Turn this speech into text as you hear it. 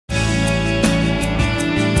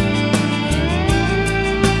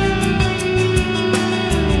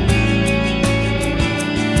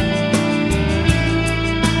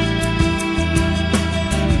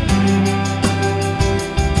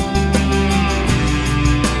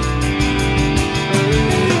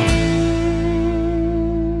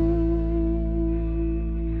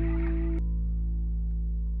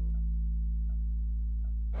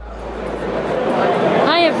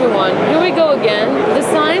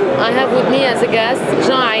I have with me as a guest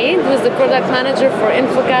Jean Eid, who is the product manager for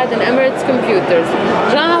InfoCAD and Emirates Computers.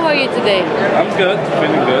 Jean, how are you today? I'm good,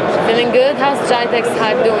 feeling good. Feeling good? How's Gitex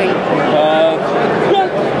Hype doing? Good.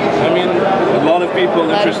 I mean, a lot of people,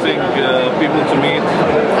 interesting people to meet.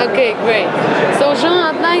 Okay, great. So Jean,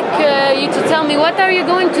 I'd like you to tell me, what are you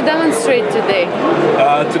going to demonstrate today?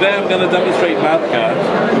 Today I'm going to demonstrate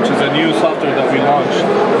MathCAD, which is a new software that we launched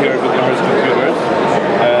here with Emirates Computers.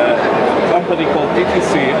 A company called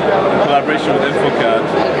EC, in collaboration with InfoCAD,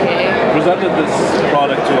 presented this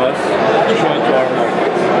product to us to show it to our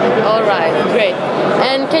market. Alright, great.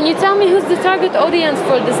 And can you tell me who's the target audience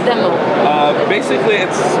for this demo? Basically,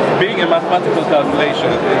 it's being a mathematical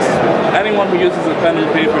calculation. It's anyone who uses a pen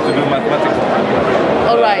and paper to do mathematical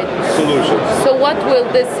solutions. So what will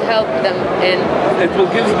this help them in? It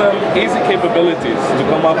will give them easy capabilities to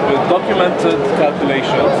come up with documented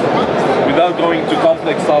calculations without going to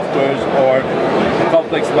complex softwares or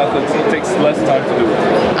complex methods. It takes less time to do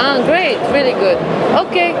it. Great, really good.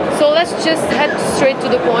 Okay, so let's just head straight to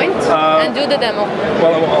the point and do the demo.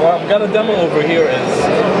 Well, what I'm going to demo over here is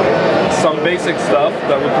some basic stuff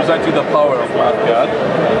that will present you the power of MathCAD.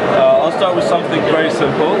 I'll start with something very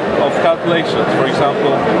simple of calculations. For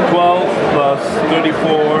example, 12 plus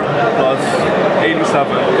 34 plus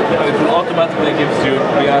 87. It will automatically give you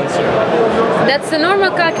the answer. That's a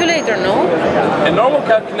normal calculator, no? A normal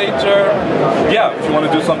calculator, yeah, if you want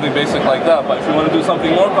to do something basic like that. But if you want to do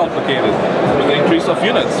something more complicated, with the increase of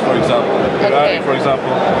units, for example. For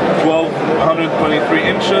example, 123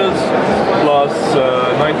 inches plus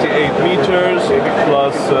 98 meters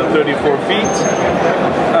plus 34 feet.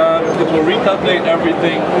 It will recalculate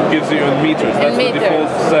everything, gives you in meters. That's the default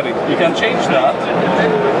setting. You can change that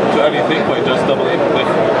to anything by just doubling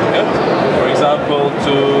it. For example,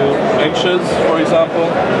 to inches, for example,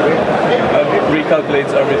 and it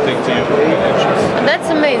recalculates everything to you in inches. That's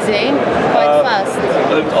amazing, quite fast.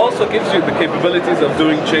 It also gives you the capabilities of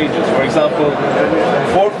doing changes. For example,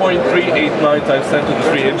 4.389 times 10 to the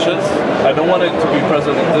 3 inches. I don't want it to be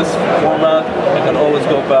present in this format. I can always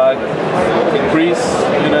go back, increase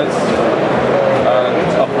units, and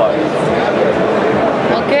apply.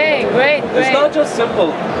 Okay, great. It's not just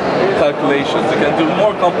simple calculations. You can do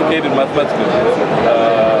more complicated mathematical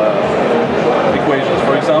equations.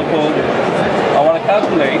 For example, I want to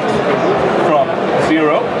calculate from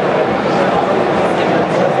 0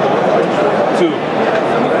 to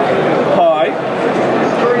pi,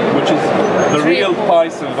 which is the real pi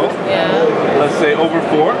symbol. Let's say over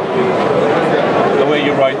 4, the way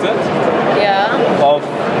you write it. Of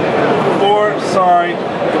 4 sine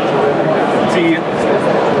t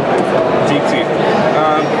dt,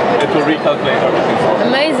 and it will recalculate everything.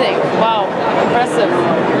 Amazing! Wow, impressive.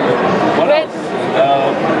 What else?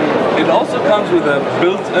 It also comes with a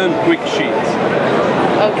built-in quick sheet.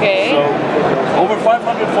 Okay. So, over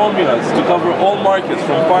 500 formulas to cover all markets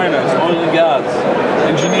from finance, oil and gas,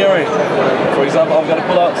 engineering. For example, I'm going to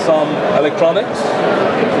pull out some electronics.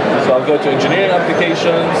 So I'll go to engineering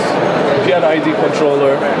applications, Jean Eid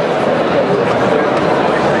controller,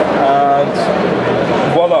 and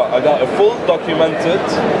voila, I got a full documented,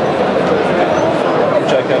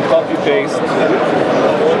 which I can copy paste,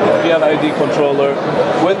 Jean Eid controller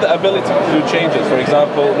with the ability to do changes. For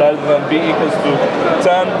example, rather than b equals to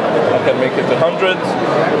 10, I can make it 100.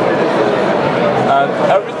 And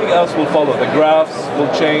everything else will follow. The graphs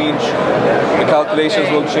will change, the calculations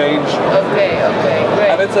will change. Okay,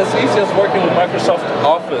 great. And it's as easy as working with Microsoft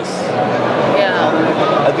Office.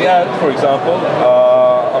 At the end, for example,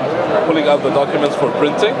 I'm pulling out the documents for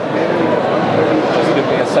printing. Just give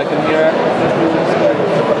me a second here.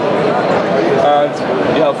 And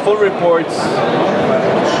you have full reports,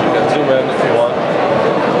 which you can zoom in if you want,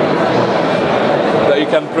 that you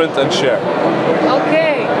can print and share.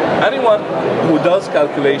 Okay. Anyone who does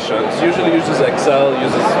calculations usually uses Excel,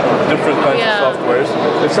 uses different kinds of softwares.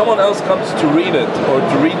 If someone else comes to read it or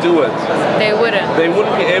to redo it, they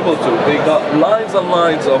wouldn't be able to. They got lines and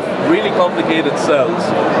lines of really complicated cells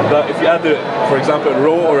that if you add, for example, a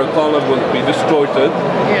row or a column will be distorted.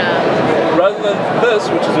 Rather than this,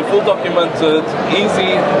 which is a full documented,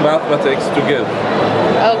 easy mathematics to give.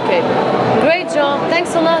 Okay. Great, Jean.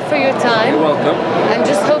 Thanks a lot for your time. You're welcome. And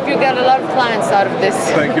just hope you get a lot of clients out of this.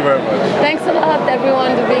 Thank you very much. Thanks a lot,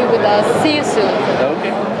 everyone, to being with us. See you soon.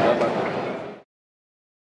 Okay.